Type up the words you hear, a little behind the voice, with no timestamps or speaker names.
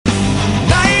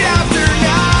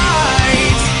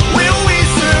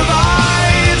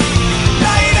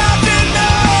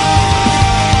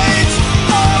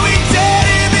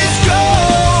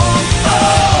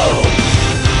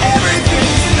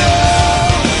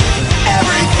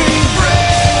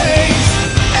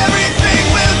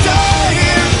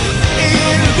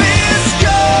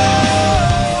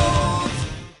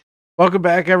Welcome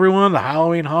back, everyone, to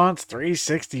Halloween Haunts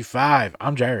 365.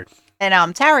 I'm Jared. And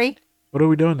I'm Terry, What are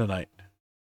we doing tonight?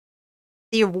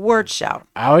 the award show.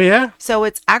 Oh, yeah? So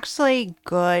it's actually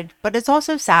good, but it's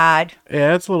also sad.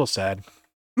 Yeah, it's a little sad.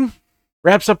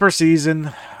 Wraps up our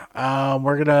season.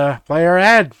 We're going to play our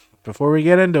ad before we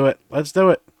get into it. Let's do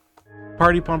it.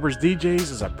 Party Pumpers DJs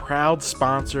is a proud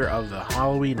sponsor of the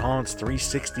Halloween Haunts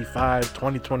 365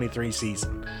 2023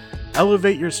 season.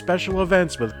 Elevate your special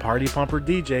events with Party Pumper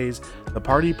DJs. The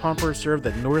Party Pumpers serve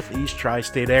the Northeast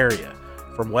Tri-State area.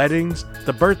 From weddings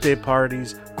to birthday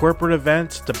parties, corporate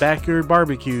events to backyard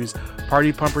barbecues,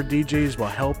 Party Pumper DJs will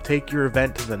help take your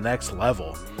event to the next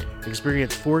level.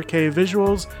 Experience 4K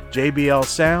visuals, JBL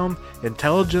sound,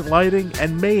 intelligent lighting,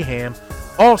 and mayhem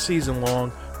all season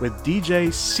long with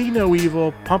DJ See No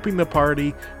Evil pumping the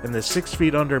party in the 6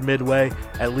 feet under midway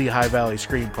at Lehigh Valley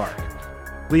Scream Park.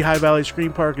 Lehigh Valley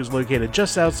Scream Park is located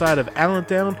just outside of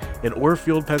Allentown in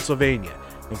Orfield, Pennsylvania,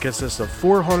 and consists of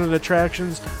 4 haunted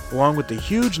attractions along with the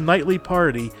huge nightly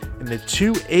party in the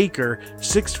 2-acre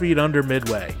 6 feet under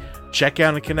midway. Check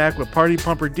out and connect with Party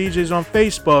Pumper DJs on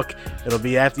Facebook. It'll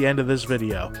be at the end of this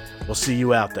video. We'll see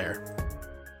you out there.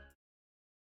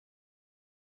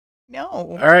 No.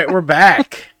 All right, we're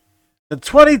back. The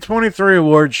 2023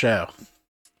 award show.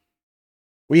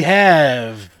 We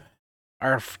have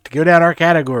to go down our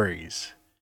categories.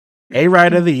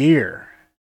 A-Ride of the Year,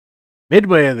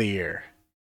 Midway of the Year,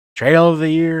 Trail of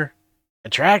the Year,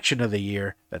 Attraction of the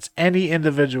Year, that's any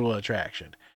individual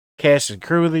attraction, Cast and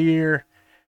Crew of the Year,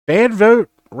 Fan Vote,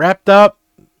 wrapped up.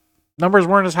 Numbers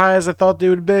weren't as high as I thought they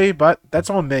would be, but that's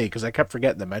on me because I kept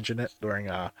forgetting to mention it during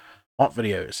haunt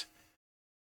videos.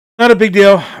 Not a big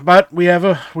deal, but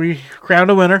we crowned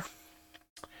a winner.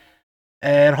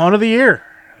 And Haunt of the Year.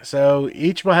 So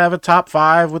each will have a top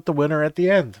 5 with the winner at the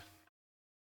end.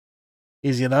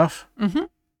 Easy enough. Mm-hmm.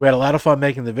 We had a lot of fun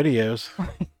making the videos.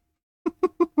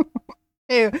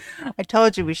 Ew. I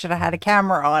told you we should have had a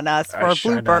camera on us for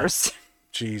bloopers.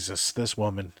 Jesus, this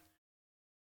woman.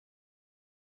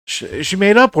 She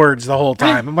made up words the whole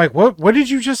time. I'm like, what did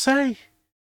you just say?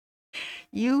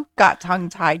 You got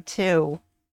tongue-tied too.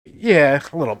 Yeah,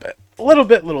 a little bit. A little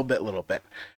bit.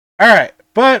 All right,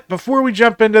 but before we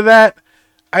jump into that,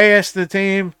 I asked the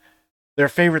team their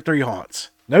favorite 3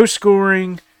 haunts. No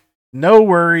scoring, no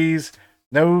worries,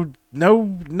 no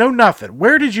nothing.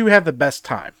 Where did you have the best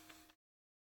time?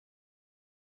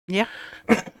 Yeah.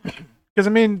 Because, I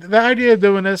mean, the idea of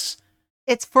doing this...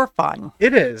 It's for fun.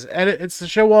 It is, and it's to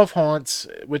show off haunts,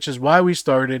 which is why we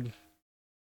started.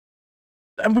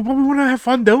 And we want to have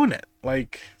fun doing it.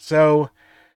 So,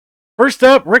 first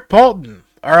up, Rick Paulton,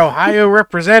 our Ohio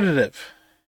representative.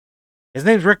 His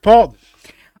name's Rick Paulton.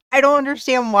 I don't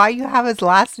understand why you have his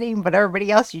last name, but everybody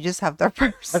else, you just have their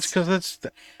first. That's because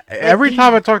every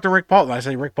time I talk to Rick Paulton, I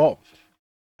say Rick Paulton.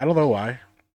 I don't know why.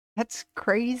 That's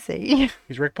crazy.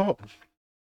 He's Rick Paulton.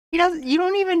 You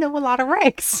don't even know a lot of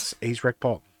Ricks. He's Rick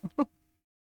Paulton.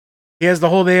 He has the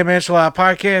Whole Damn Enchilada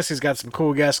podcast. He's got some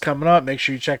cool guests coming up. Make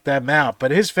sure you check them out.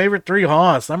 But his favorite 3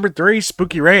 haunts: number 3,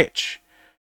 Spooky Ranch;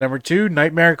 number 2,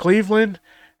 Nightmare Cleveland;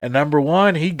 and number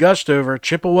 1, he gushed over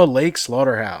Chippewa Lake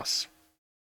Slaughterhouse.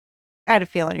 I had a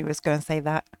feeling he was going to say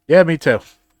that. Yeah, me too.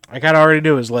 I kind of already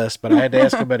knew his list, but I had to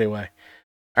ask him anyway.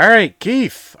 All right,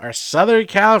 Keith, our Southern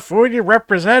California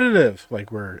representative,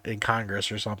 like we're in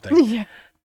Congress or something. Yeah.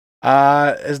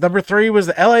 His number 3 was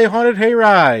the LA Haunted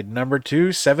Hayride. Number 2,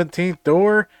 17th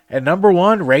Door, and number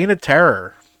 1, Reign of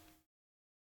Terror.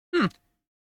 All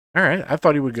right, I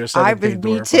thought he would go 17th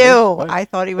Door. Me too. I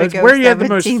thought he would go. Where you had the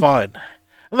most fun. I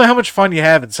don't know how much fun you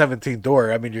have in 17th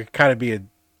Door. I mean, you're kind of being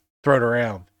thrown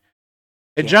around.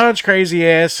 And John's crazy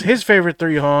ass, his favorite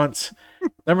 3 haunts: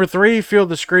 number 3,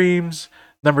 Field of Screams;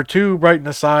 number 2, Brighton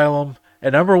Asylum;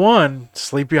 and number 1,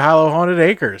 Sleepy Hollow Haunted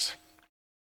Acres.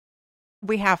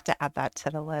 We have to add that to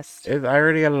the list. I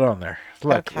already got it on there.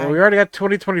 Look, we already got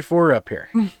 2024 up here.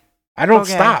 I don't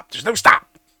stop. There's no stop.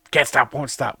 Can't stop, won't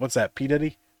stop. What's that, P.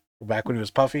 Diddy? Back when he was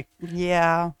puffy?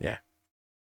 Yeah. Yeah.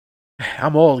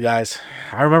 I'm old, guys.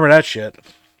 I remember that shit.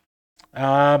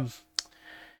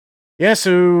 Yeah,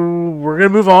 so we're going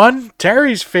to move on.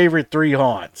 Terry's favorite 3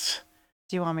 haunts.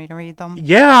 Do you want me to read them?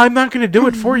 Yeah, I'm not going to do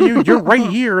it for you. You're right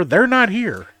here. They're not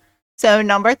here. So,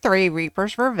 number 3,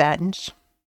 Reaper's Revenge.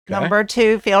 Okay. Number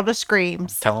 2, Field of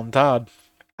Screams. Tell him, Todd.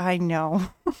 I know.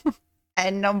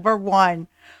 And number 1,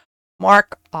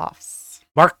 Mark-Offs.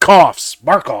 Mark-Offs.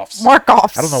 I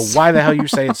don't know why the hell you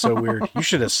say it so weird. You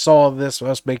should have saw this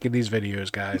us making these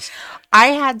videos, guys. I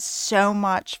had so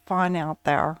much fun out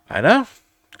there. I know.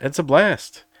 It's a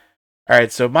blast. All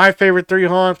right, so my favorite 3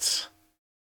 haunts.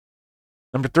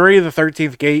 Number 3, the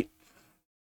 13th Gate.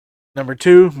 Number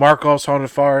 2, Markov's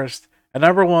Haunted Forest. And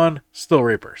number 1, still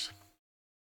Reapers.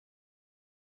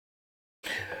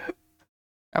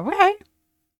 Okay.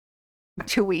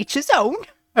 To each his own.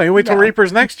 Oh, you wait till No.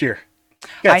 Reapers next year.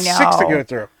 You got I 6 to know. go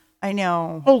through. I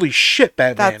know. Holy shit,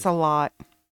 Batman. That's a lot.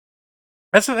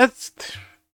 That's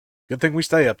good thing we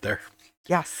stay up there.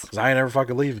 Yes. Because I ain't ever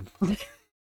fucking leaving. I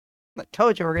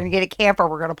told you we're going to get a camper.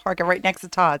 We're going to park it right next to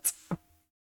Todd's.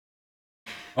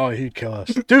 Oh, he'd kill us.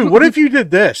 Dude, what if you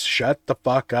did this? Shut the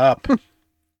fuck up. All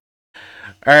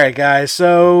right, guys.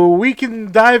 So we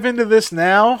can dive into this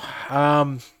now.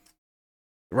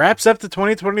 Wraps up the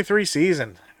 2023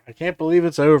 season. I can't believe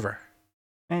it's over.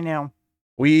 I know.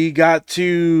 We got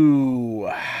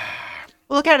to...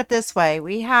 Look at it this way.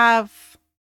 We have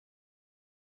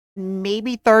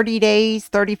maybe 30 days,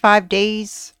 35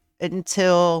 days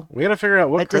until We got to figure out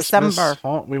what Christmas December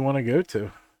haunt we want to go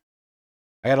to.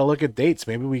 I got to look at dates.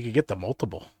 Maybe we could get the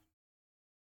multiple.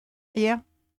 Yeah.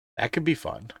 That could be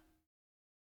fun.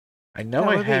 I know That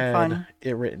I would be had fun.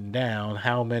 it written down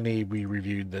how many we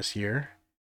reviewed this year.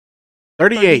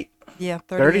 38. Yeah,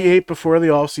 38 before the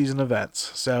off-season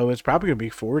events. So it's probably going to be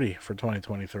 40 for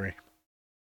 2023.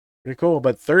 Pretty cool.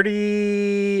 But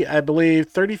 30, I believe,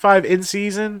 35 in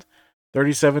season,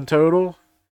 37 total.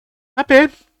 Not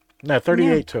bad. No,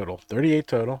 38 total. 38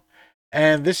 total.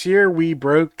 And this year we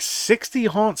broke 60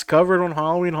 haunts covered on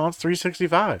Halloween Haunts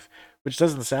 365, which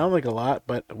doesn't sound like a lot,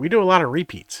 but we do a lot of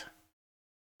repeats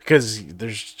because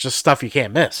there's just stuff you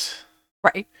can't miss.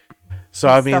 Right. So,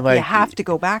 I mean, Stuff like, you have to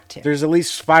go back to. there's at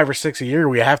least 5 or 6 a year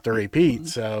we have to repeat.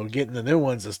 So getting the new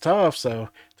ones is tough. So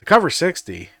to cover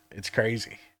 60, it's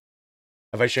crazy.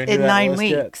 Have I shown you In that 9 list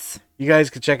yet? weeks. You guys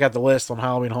can check out the list on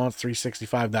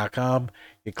HalloweenHaunts365.com.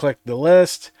 You click the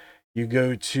list, you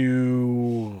go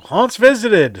to Haunts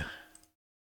Visited,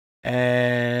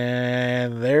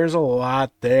 and there's a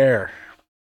lot there.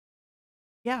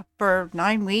 Yeah, for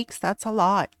 9 weeks, that's a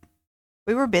lot.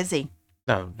 We were busy.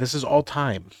 No, this is all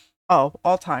time. Oh,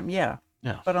 all time, yeah.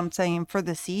 Yeah. But I'm saying for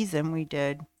the season, we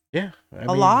did. Yeah. I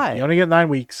A lot. You only get 9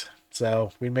 weeks,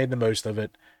 so we made the most of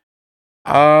it.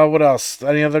 What else?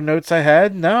 Any other notes I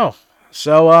had? No.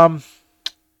 So,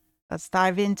 Let's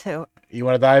dive into it. you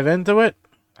want to dive into it?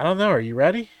 I don't know. Are you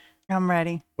ready? I'm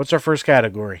ready. What's our first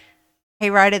category?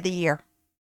 Hayride of the year.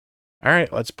 All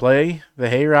right, let's play the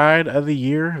Hayride of the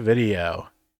Year video.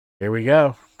 Here we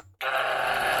go.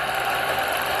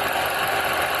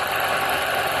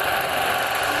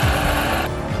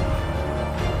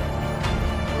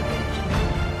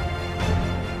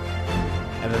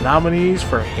 And the nominees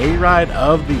for Hayride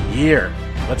of the Year.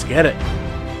 Let's get it.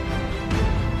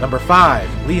 Number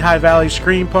 5, Lehigh Valley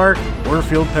Scream Park,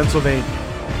 Warfield, Pennsylvania.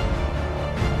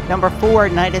 Number 4,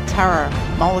 Night of Terror,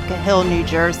 Mullica Hill, New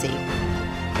Jersey.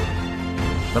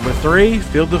 Number 3,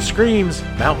 Field of Screams,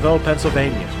 Mountville,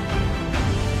 Pennsylvania.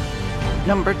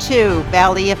 Number 2,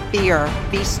 Valley of Fear,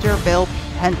 Feasterville,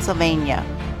 Pennsylvania.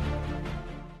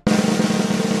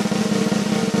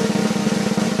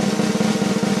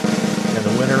 And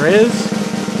the winner is...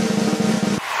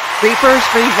 Reaper's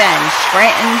Revenge,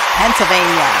 Scranton,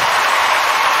 Pennsylvania.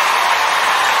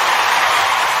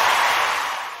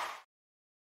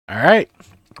 All right.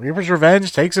 Reaper's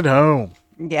Revenge takes it home.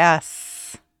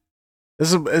 Yes.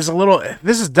 This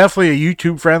is definitely a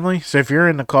YouTube friendly. So if you're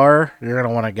in the car, you're going to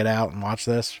want to get out and watch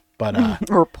this. But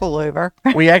Or pull over.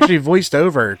 we actually voiced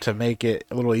over to make it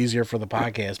a little easier for the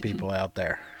podcast people out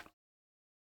there.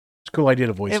 It's a cool idea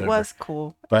to voice It over. was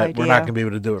cool. But we're not idea. going to be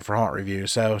able to do it for haunt review.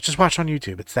 So just watch on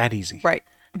YouTube. It's that easy. Right.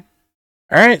 All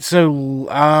right. So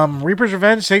Reaper's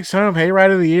Revenge takes home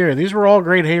Hayride of the Year. These were all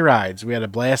great hayrides. We had a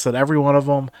blast at every one of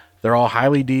them. They're all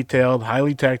highly detailed,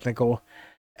 highly technical,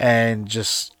 and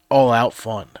just all out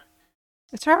fun.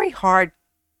 It's very hard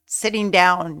sitting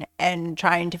down and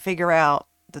trying to figure out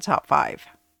the top 5.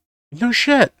 No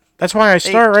shit. That's why I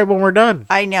start right when we're done.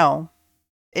 I know.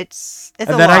 It's And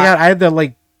a then lot. I had to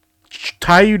like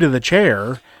tie you to the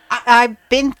chair. I've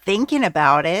been thinking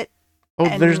about it. Oh,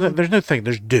 And- there's no thing.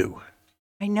 There's do.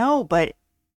 I know, but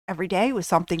every day was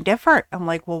something different. I'm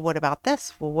like, well, what about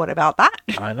this? Well, what about that?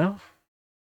 I know.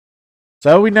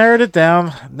 So we narrowed it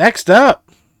down. Next up,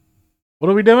 what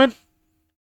are we doing?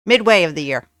 Midway of the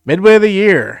year. Midway of the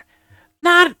year.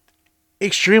 Not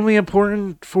extremely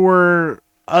important for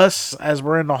us as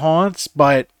we're in the haunts,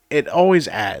 but it always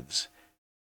adds.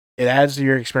 It adds to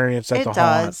your experience at It the haunt.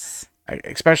 does.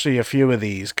 Especially a few of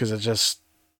these, because it's just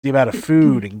the amount of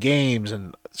food and games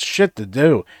and shit to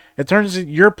do. It turns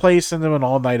your place into an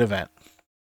all-night event.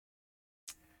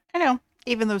 I know.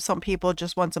 Even though some people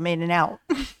just want some in and out.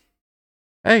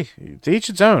 Hey, to each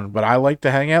its own, but I like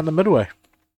to hang out in the midway.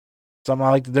 Something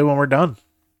I like to do when we're done.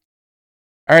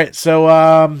 All right, so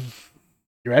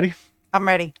you ready? I'm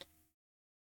ready.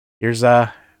 Here's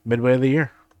midway of the year.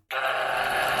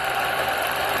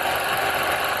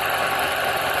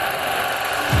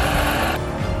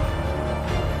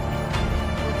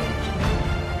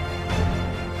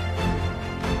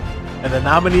 And the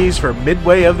nominees for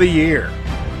midway of the year.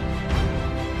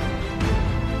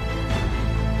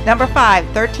 Number 5,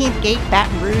 13th Gate,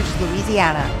 Baton Rouge,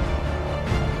 Louisiana.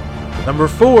 Number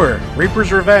 4,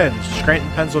 Reaper's Revenge, Scranton,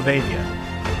 Pennsylvania.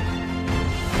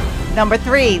 Number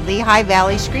 3, Lehigh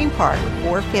Valley Scream Park,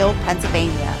 Warfield,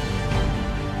 Pennsylvania.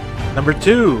 Number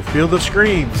 2, Field of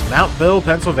Screams, Mountville,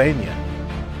 Pennsylvania.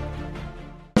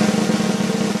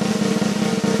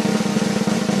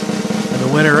 And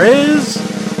the winner is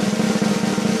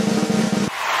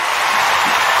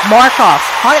Markoff's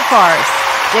Haunted Forest,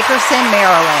 Dickerson,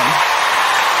 Maryland.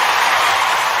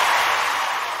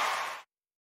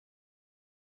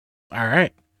 all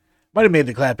right. Might have made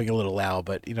the clapping a little loud,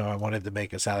 but I wanted to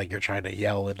make it sound like you're trying to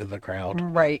yell into the crowd.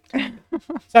 Right. So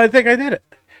I think I did it.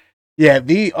 Yeah,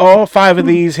 all 5 of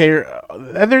these here,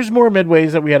 and there's more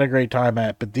midways that we had a great time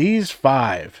at, but these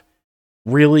 5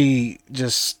 really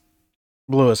just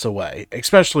blew us away,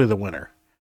 especially the winner.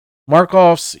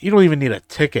 Markoff's, you don't even need a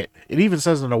ticket. It even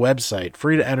says on the website,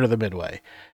 free to enter the midway.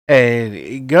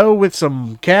 And go with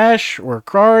some cash or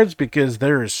cards because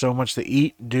there is so much to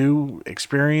eat, do,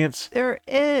 experience. There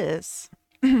is.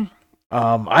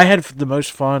 I had the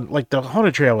most fun. Like, the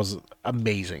Haunted Trail was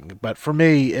amazing, but for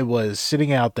me, it was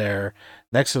sitting out there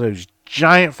next to those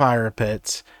giant fire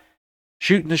pits,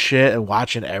 shooting the shit and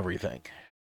watching everything.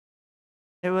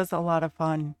 It was a lot of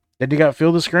fun. Then you got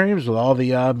Field of Screams with all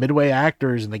the midway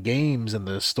actors and the games and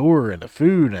the store and the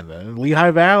food and the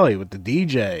Lehigh Valley with the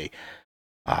DJ.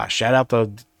 Shout out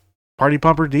to Party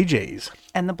Pumper DJs.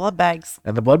 And the blood bags.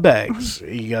 And the blood bags.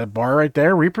 You got a bar right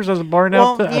there. Reapers has a bar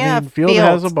now. Well, yeah, Field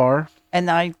has a bar. And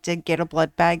I did get a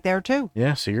blood bag there too.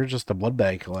 Yeah, so you're just a blood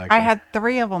bag collector. I had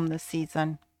 3 of them this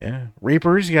season. Yeah.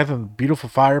 Reapers, you got the beautiful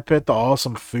fire pit, the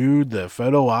awesome food, the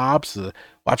photo ops,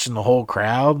 watching the whole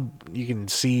crowd. You can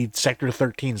see Sector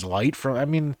 13's light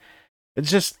from, it's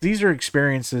just, these are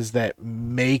experiences that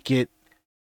make it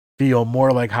feel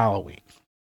more like Halloween.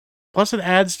 Plus, it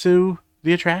adds to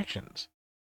the attractions.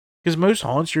 Because most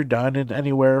haunts, you're done in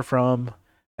anywhere from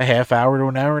a half hour to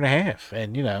an hour and a half.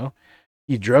 And,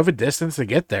 you drove a distance to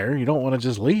get there. You don't want to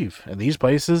just leave. And these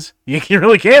places, you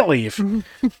really can't leave.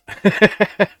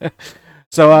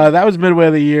 So that was midway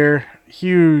of the year.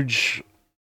 Huge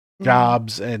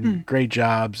jobs and great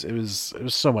jobs. It was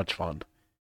so much fun.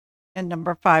 And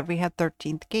number 5, we had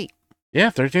 13th Gate.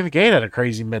 Yeah, 13th Gate had a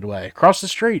crazy midway. Across the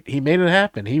street, he made it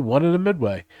happen. He wanted a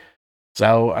midway.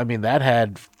 So, that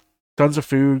had tons of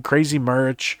food, crazy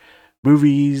merch,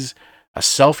 movies, a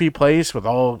selfie place with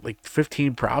all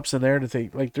 15 props in there to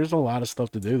take. There's a lot of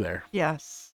stuff to do there.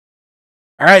 Yes.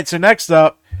 All right, so next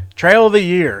up, Trail of the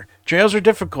Year. Trails are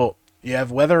difficult. You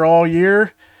have weather all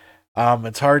year.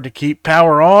 It's hard to keep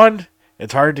power on.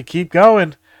 It's hard to keep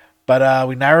going. But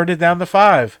we narrowed it down to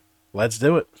 5. Let's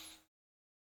do it.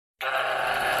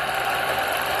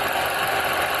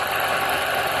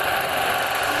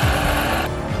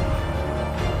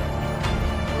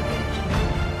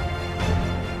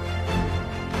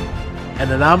 And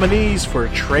the nominees for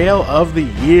Trail of the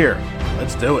Year.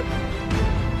 Let's do it.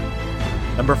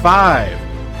 Number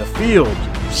 5, The Field,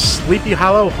 Sleepy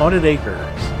Hollow Haunted Acres.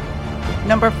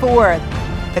 Number 4,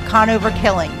 The Conover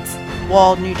Killings,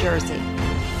 Wall, New Jersey.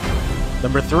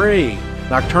 Number 3,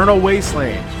 Nocturnal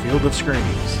Wastelands, Field of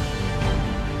Screams.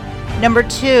 Number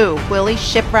 2, Willie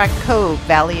Shipwreck Cove,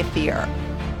 Valley of Fear.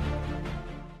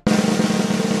 And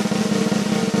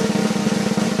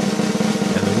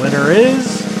the winner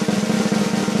is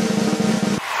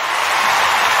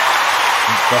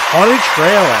The Haunted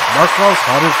Trail at Markoff's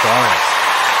Haunted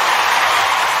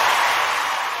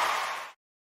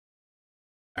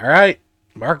Forest. All right,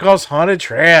 Markoff's Haunted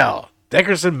Trail,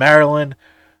 Dickerson, Maryland.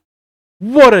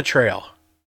 What a trail.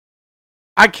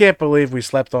 I can't believe we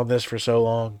slept on this for so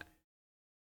long.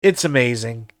 It's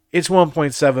amazing. It's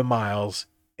 1.7 miles.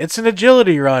 It's an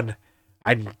agility run.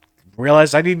 I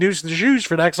realized I need new shoes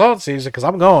for next haunt season because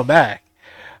I'm going back.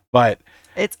 But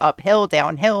it's uphill,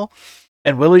 downhill.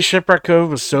 And Willie's Shipwreck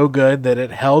Cove was so good that it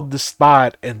held the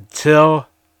spot until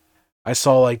I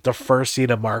saw the first scene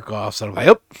of Markoff's. And I'm like,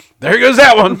 oh, there goes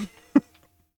that one.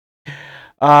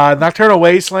 Nocturnal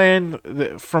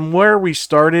Wasteland, from where we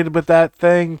started with that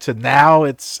thing to now,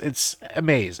 it's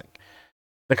amazing.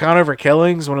 The Conover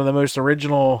Killings, one of the most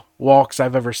original walks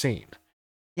I've ever seen.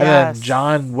 Yes. And then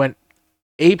John went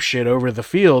apeshit over the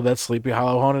field that's Sleepy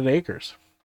Hollow Haunted Acres.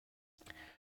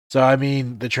 So I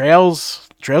mean, the trails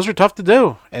are tough to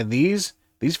do, and these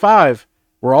 5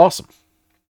 were awesome.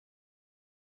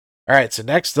 All right, so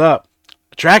next up,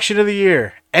 attraction of the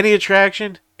year. Any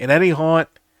attraction in any haunt.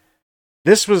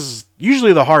 This was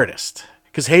usually the hardest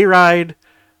because hayride.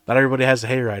 Not everybody has a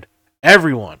hayride.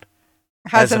 Everyone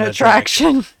Has an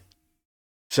attraction.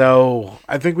 So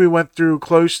I think we went through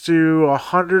close to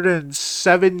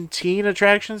 117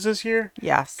 attractions this year.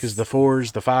 Yes. Because the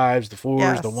 4s, the 5s, the 4s,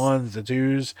 Yes. the 1s, the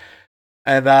 2s.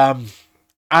 And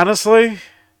honestly,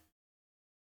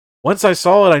 once I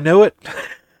saw it, I knew it.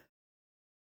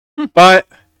 But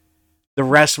the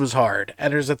rest was hard.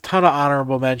 And there's a ton of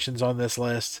honorable mentions on this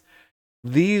list.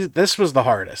 This was the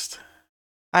hardest.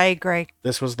 I agree.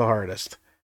 This was the hardest.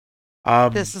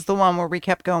 This is the one where we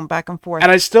kept going back and forth.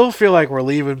 And I still feel like we're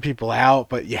leaving people out,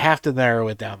 but you have to narrow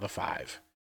it down to 5.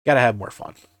 Got to have more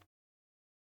fun.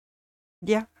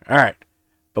 Yeah. All right.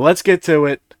 But let's get to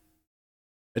it.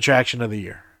 Attraction of the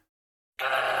year.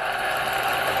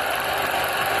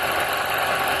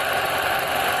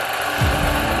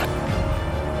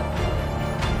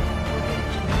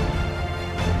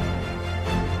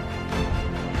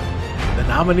 The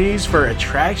nominees for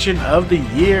Attraction of the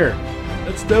Year.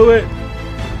 Let's do it.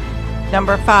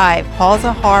 Number 5, Halls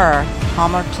of Horror,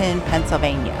 Palmerton,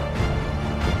 Pennsylvania.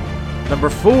 Number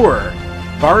 4,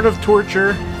 Barn of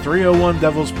Torture, 301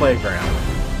 Devil's Playground.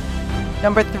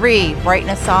 Number 3, Brighton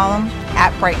Asylum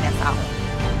at Brighton Asylum.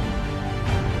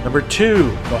 Number 2,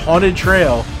 The Haunted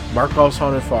Trail, Markov's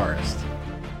Haunted Forest.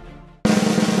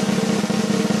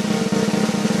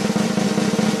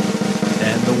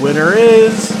 And the winner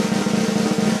is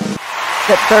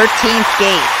The 13th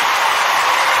Gate.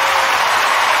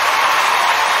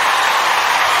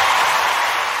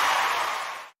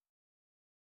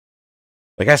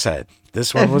 like I said,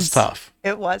 this one was tough.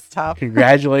 It was tough.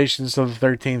 Congratulations to the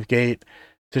 13th Gate.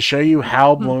 To show you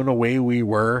how blown away we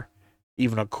were,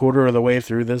 even a quarter of the way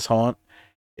through this haunt,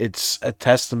 it's a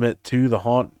testament to the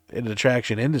haunt and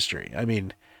attraction industry. I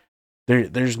mean,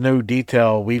 there's no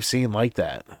detail we've seen like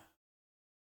that.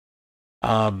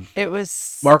 It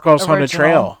was Markov's Haunted original.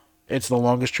 Trail. It's the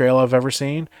longest trail I've ever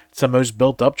seen. It's the most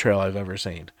built up trail I've ever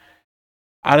seen.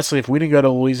 Honestly, if we didn't go to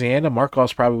Louisiana,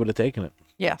 Markov's probably would have taken it.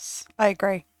 Yes, I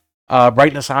agree.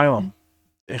 Brighton Asylum.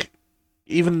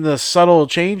 Even the subtle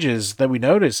changes that we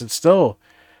notice, it's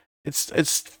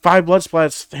 5 blood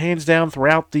splats hands down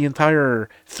throughout the entire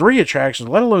 3 attractions,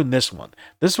 let alone this one.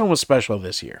 This one was special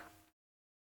this year.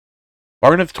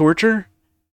 Barn of Torture.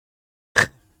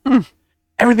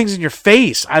 Everything's in your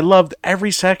face. I loved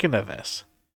every second of this.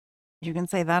 You can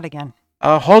say that again.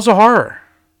 Halls of Horror.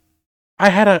 I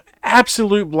had an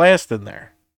absolute blast in there.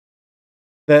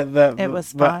 It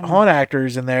was the fun. haunt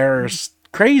actors in there are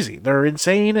crazy. They're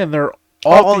insane and they're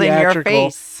all in your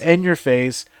theatrical, face. in your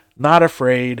face, not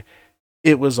afraid.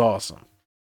 It was awesome.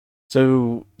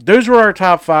 So those were our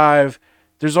top 5.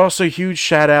 There's also huge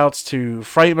shout outs to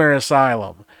Frightmare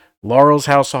Asylum, Laurel's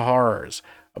House of Horrors.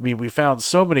 I mean, we found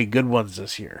so many good ones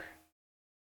this year.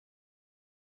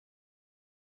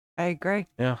 I agree.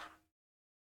 Yeah.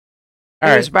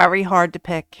 It was very hard to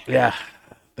pick. Yeah.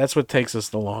 That's what takes us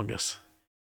the longest.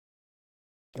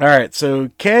 All right. So,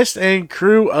 cast and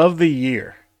crew of the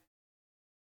year.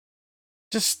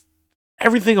 Just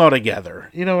everything all together.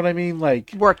 You know what I mean?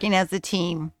 Like, Working as a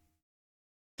team.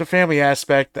 the family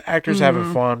aspect, the actors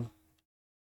having fun,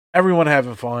 everyone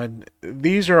having fun.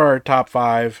 These are our top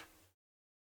 5.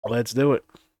 Let's do it.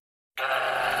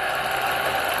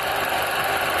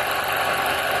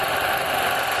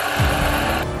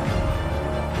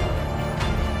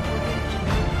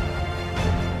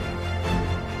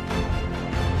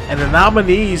 And the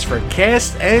nominees for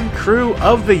Cast and Crew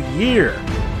of the Year.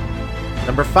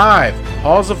 Number 5,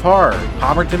 Halls of Horror,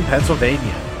 Palmerton,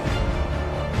 Pennsylvania.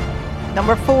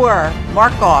 Number 4,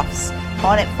 Markov's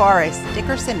Haunted Forest,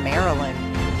 Dickerson, Maryland.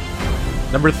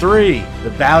 Number 3, The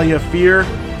Valley of Fear,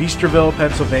 Feasterville,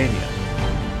 Pennsylvania.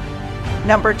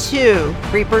 Number 2,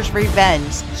 Reaper's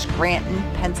Revenge, Scranton,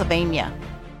 Pennsylvania.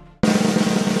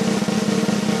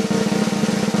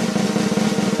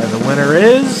 And the winner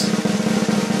is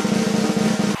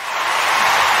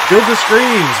Field of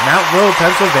Screams, Mountville,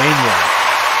 Pennsylvania.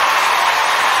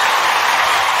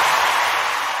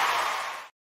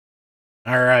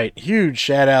 All right, huge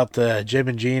shout out to Jim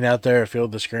and Gene out there at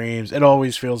Field of Screams. It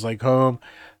always feels like home.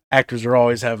 Actors are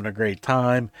always having a great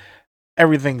time.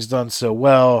 Everything's done so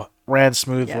well, ran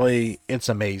smoothly. Yes. It's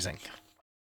amazing.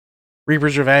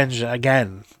 Reaper's Revenge,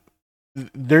 again,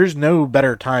 there's no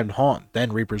better timed haunt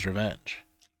than Reaper's Revenge.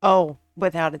 Oh,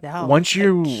 without a doubt. Once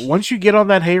you get on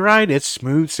that hayride, it's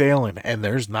smooth sailing, and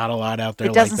there's not a lot out there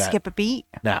It doesn't like that. skip a beat.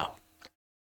 No.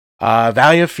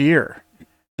 Valley of Fear,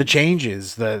 the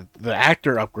changes, the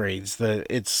actor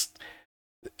upgrades,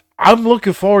 I'm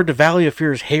looking forward to Valley of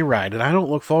Fear's hayride, and I don't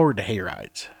look forward to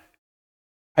hayrides.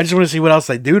 I just want to see what else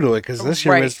they do to it, because this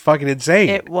year was fucking insane.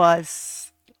 It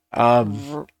was.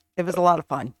 It was a lot of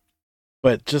fun.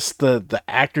 But just the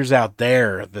actors out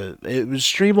there, it was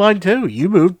streamlined too. You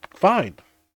moved fine.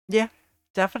 Yeah,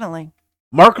 definitely.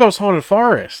 Marco's Haunted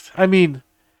Forest. I mean,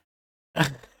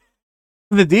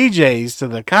 the DJs to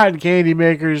the cotton candy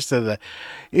makers they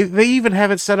even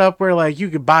have it set up where like you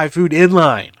could buy food in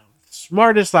line.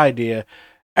 Smartest idea.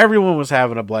 Everyone was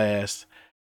having a blast.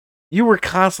 You were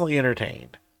constantly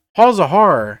entertained. Halls of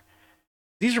Horror.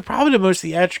 These are probably the most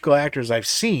theatrical actors I've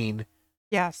seen.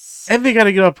 Yes. And they got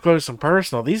to get up close and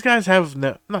personal. These guys have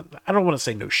I don't want to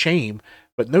say no shame,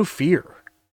 but no fear.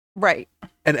 Right.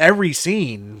 And every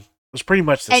scene was pretty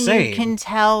much the same. And you can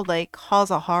tell, like,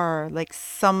 Halls of Horror, like,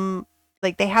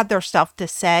 they had their stuff to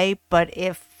say, but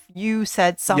if you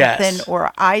said something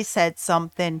or I said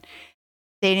something,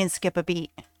 they didn't skip a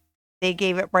beat. They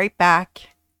gave it right back.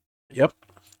 Yep.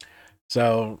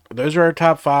 So those are our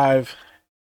top 5.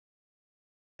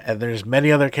 And there's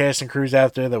many other cast and crews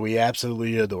out there that we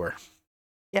absolutely adore.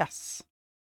 Yes.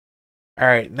 All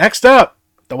right, next up,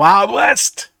 the Wild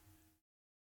West.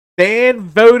 Fan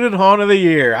voted Haunt of the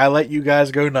Year. I let you guys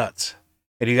go nuts.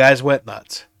 And you guys went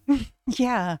nuts.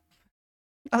 Yeah.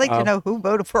 I'd like to know who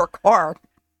voted for a car.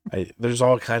 There's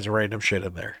all kinds of random shit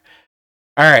in there.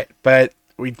 All right, but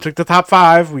we took the top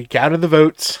 5. We counted the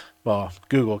votes. Well,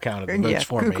 Google counted the votes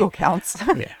for me. Google counts.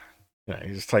 Yeah.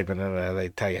 You just type in it, they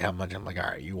tell you how much. I'm like,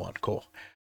 all right, you won. Cool.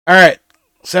 All right.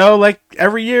 So, like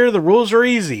every year, the rules are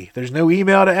easy. There's no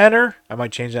email to enter. I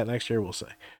might change that next year, we'll see.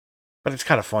 But it's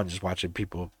kind of fun just watching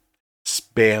people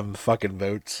spam fucking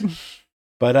votes.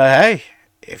 But, hey,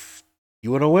 if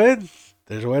you want to win,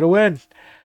 there's a way to win.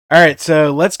 All right,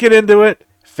 so let's get into it.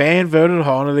 Fan voted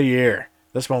Haunt of the Year.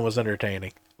 This one was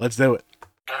entertaining. Let's do it.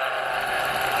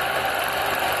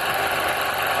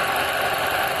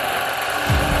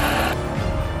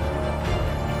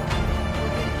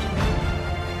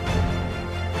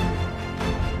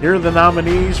 Here are the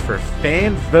nominees for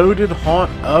Fan Voted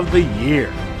Haunt of the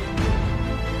Year.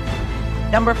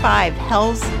 Number 5,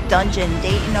 Hell's Dungeon,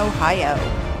 Dayton, Ohio.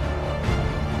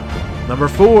 Number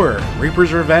 4,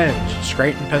 Reaper's Revenge,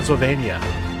 Scranton, Pennsylvania.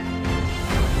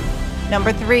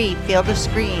 Number 3, Field of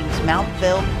Screams,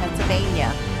 Mountville,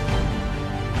 Pennsylvania.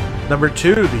 Number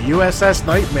 2, the USS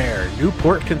Nightmare,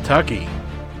 Newport, Kentucky.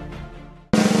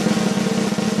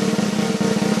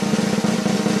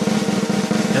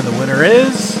 And the winner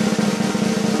is...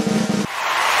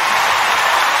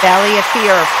 Valley of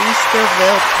Fear,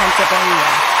 Feasterville,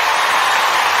 Pennsylvania.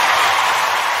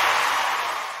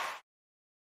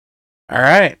 All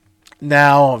right.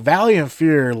 Now, Valley of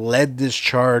Fear led this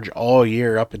charge all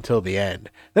year up until the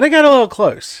end. Then it got a little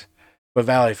close, but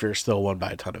Valley of Fear still won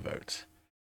by a ton of votes.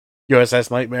 USS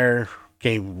Nightmare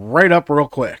came right up real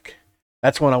quick.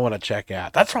 That's one I want to check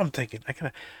out. That's what I'm thinking.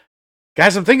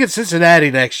 Guys, I'm thinking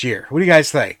Cincinnati next year. What do you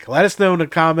guys think? Let us know in the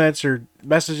comments or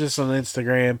message us on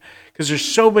Instagram, because there's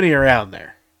so many around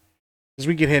there. Because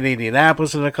we can hit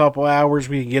Indianapolis in a couple hours.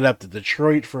 We can get up to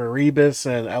Detroit for Erebus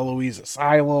and Eloise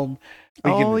Asylum.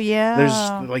 There's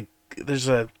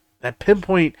that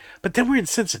pinpoint, but then we're in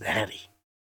Cincinnati.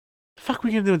 The fuck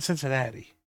we gonna do in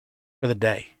Cincinnati for the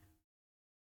day?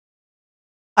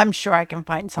 I'm sure I can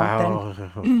find something.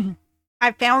 Oh.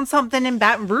 I found something in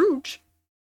Baton Rouge.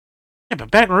 Yeah, but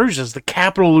Baton Rouge is the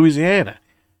capital of Louisiana.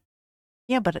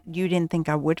 Yeah, but you didn't think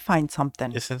I would find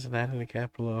something. Is Cincinnati the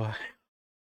capital of...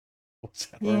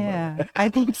 Yeah, I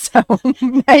think so.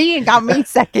 Now you got me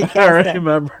second guessing. I don't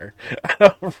remember.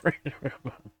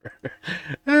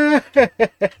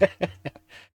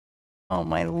 Oh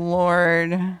my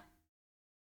lord.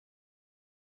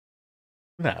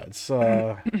 No, it's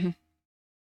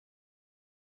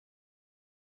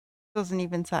doesn't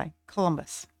even say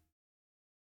Columbus.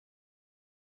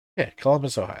 Yeah,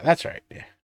 Columbus, Ohio. That's right. Yeah.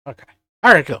 Okay.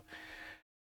 All right, cool.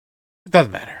 It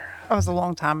doesn't matter. That was a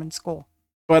long time in school.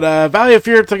 But Valley of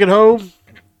Fear took it home.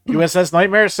 USS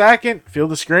Nightmare second.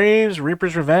 Field of Screams,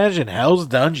 Reaper's Revenge, and Hell's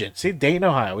Dungeon. See, Dayton,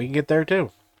 Ohio. We can get there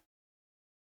too.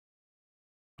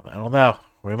 I don't know.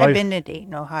 I've been to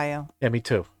Dayton, Ohio. Yeah, me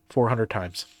too. 400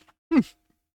 times.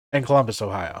 And Columbus,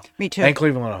 Ohio. Me too. And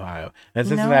Cleveland, Ohio. And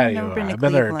Cincinnati, No, I've never been to Ohio. I've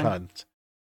been there Cleveland. tons.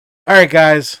 All right,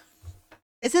 guys.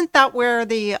 Isn't that where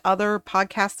the other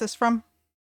podcast is from?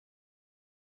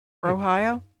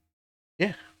 Ohio?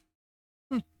 Yeah.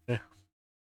 Yeah.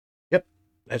 Yep,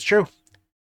 that's true.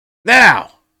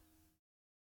 Now,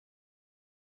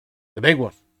 the big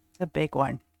one. The big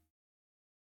one.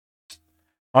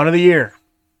 Haunt of the Year.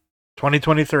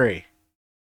 2023.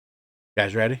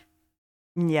 Guys ready?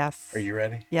 Yes. Are you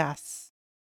ready? Yes.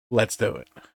 Let's do it.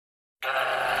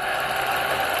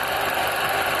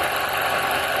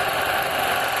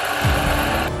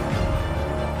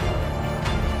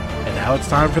 And now it's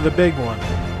time for the big one.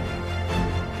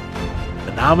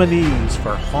 The nominees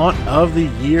for Haunt of the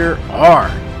Year are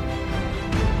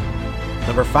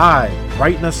number 5,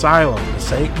 Brighton Asylum,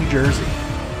 Passaic, New Jersey.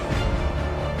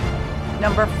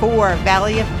 Number 4,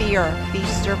 Valley of Fear,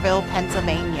 Feasterville,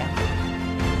 Pennsylvania.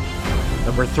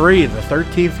 Number 3, The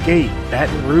 13th Gate,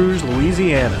 Baton Rouge,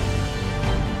 Louisiana.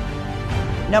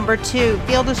 Number 2,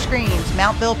 Field of Screams,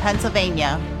 Mountville,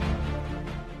 Pennsylvania.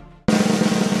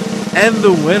 And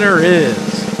the winner is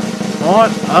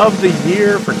Haunt of the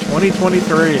Year for 2023.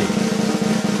 Reaper's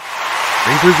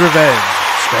Revenge,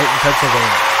 Scranton,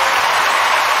 Pennsylvania.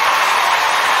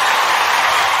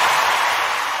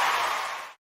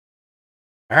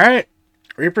 All right.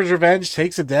 Reaper's Revenge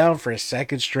takes it down for a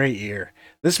second straight year.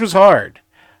 This was hard.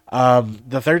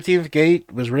 The 13th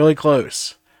Gate was really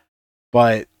close.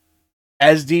 But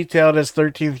as detailed as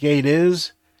 13th Gate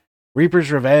is,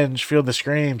 Reaper's Revenge, Field of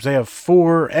Screams, they have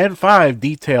 4 and 5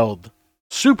 detailed,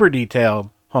 super detailed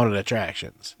haunted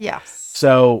attractions. Yes.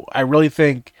 So I really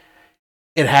think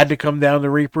it had to come down to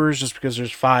Reapers just because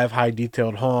there's 5 high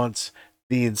detailed haunts,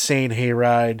 the insane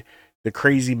hayride, the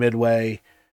crazy midway,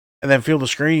 and then Field of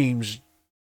Screams,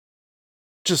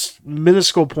 just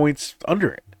minuscule points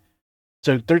under it.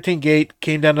 So 13 Gate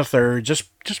came down to third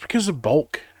just because of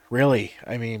bulk, really.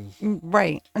 I mean,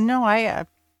 right. No, I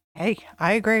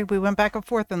agree. We went back and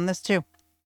forth on this too.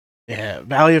 Yeah,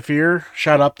 Valley of Fear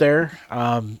shot up there.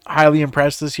 Highly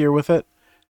impressed this year with it.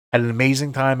 Had an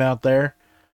amazing time out there.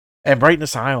 And Brighton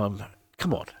Asylum,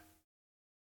 come on.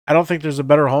 I don't think there's a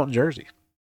better haunt in Jersey.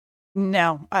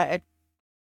 No, I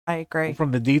agree.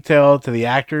 From the detail to the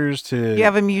actors to... You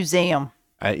have a museum.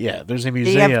 Yeah, there's a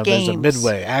museum. There's a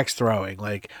midway, axe throwing.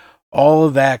 Like, all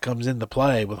of that comes into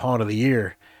play with Haunt of the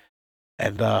Year.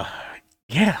 And,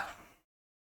 yeah.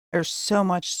 There's so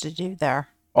much to do there.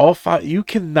 All 5... You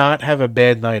cannot have a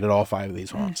bad night at all 5 of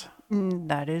these haunts.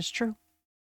 That is true.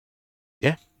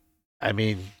 Yeah. I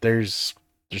mean, there's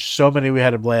so many we had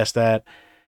to blast at.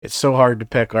 It's so hard to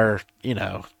pick our,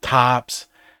 tops.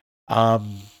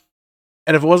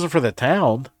 And if it wasn't for the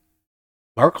town,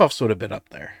 Markov's would have been up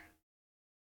there.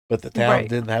 But the town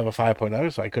didn't have a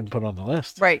 5.0, so I couldn't put it on the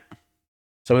list. Right.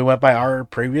 So we went by our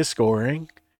previous scoring,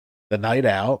 the night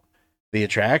out, the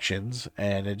attractions,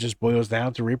 and it just boils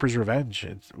down to Reaper's Revenge.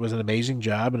 It was an amazing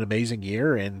job, an amazing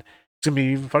year, and it's going to be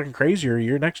even fucking crazier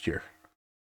year next year.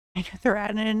 I know they're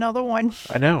adding another one.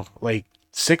 I know. Like,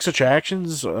 6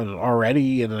 attractions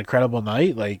already in an incredible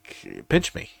night. Like,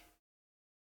 pinch me.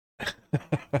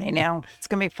 I know. It's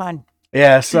going to be fun.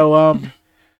 Yeah, so,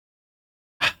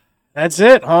 that's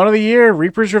it. Haunt of the Year,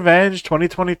 Reaper's Revenge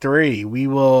 2023.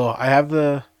 I have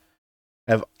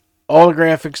all the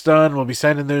graphics done. We'll be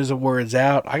sending those awards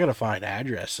out. I got to find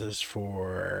addresses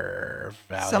for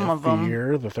Valley of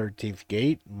Fear, the 13th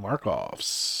Gate,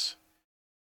 Markov's.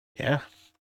 Yeah.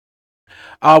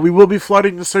 We will be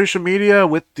flooding the social media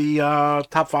with the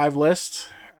top 5 list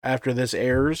after this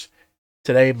airs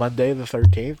today, Monday the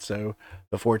 13th. So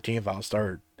the 14th, I'll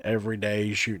start every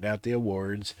day shooting out the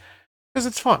awards because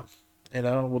it's fun.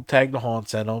 We'll tag the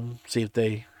haunts in them, see if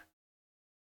they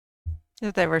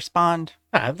respond.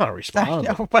 Nah, not respond.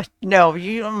 I know, but no,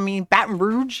 you don't mean Baton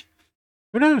Rouge?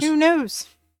 Who knows? Who knows?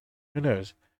 Who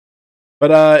knows?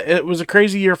 But it was a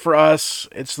crazy year for us.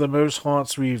 It's the most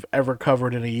haunts we've ever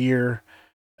covered in a year.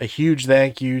 A huge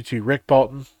thank you to Rick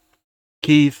Bolton,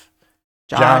 Keith,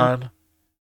 John,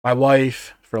 my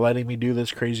wife, for letting me do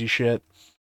this crazy shit.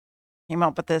 Came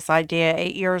up with this idea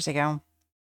 8 years ago.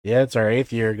 Yeah, it's our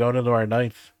 8th year, going into our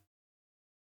 9th.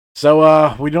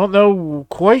 So we don't know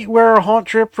quite where our haunt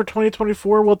trip for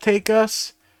 2024 will take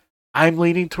us. I'm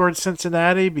leaning towards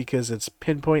Cincinnati because it's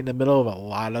pinpoint in the middle of a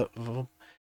lot of them.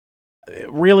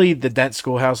 Really, the Dent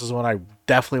Schoolhouse is one I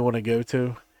definitely want to go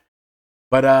to.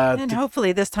 But and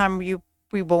hopefully this time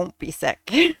we won't be sick.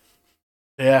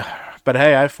 Yeah, but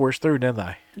hey, I forced through, didn't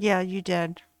I? Yeah, you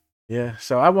did. Yeah,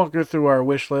 so I won't go through our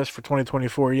wish list for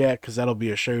 2024 yet because that'll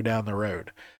be a show down the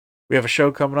road. We have a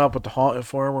show coming up with the Haunt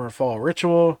Informer and Fall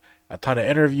Ritual, a ton of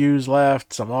interviews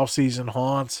left, some off-season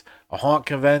haunts, a haunt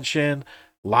convention,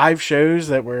 live shows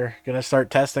that we're going to start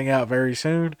testing out very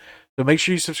soon. So make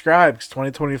sure you subscribe because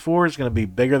 2024 is going to be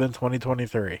bigger than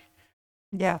 2023.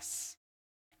 Yes.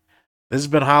 This has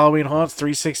been Halloween Haunts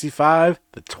 365,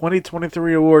 the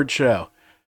 2023 award show.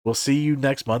 We'll see you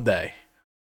next Monday.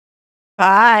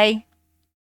 Bye.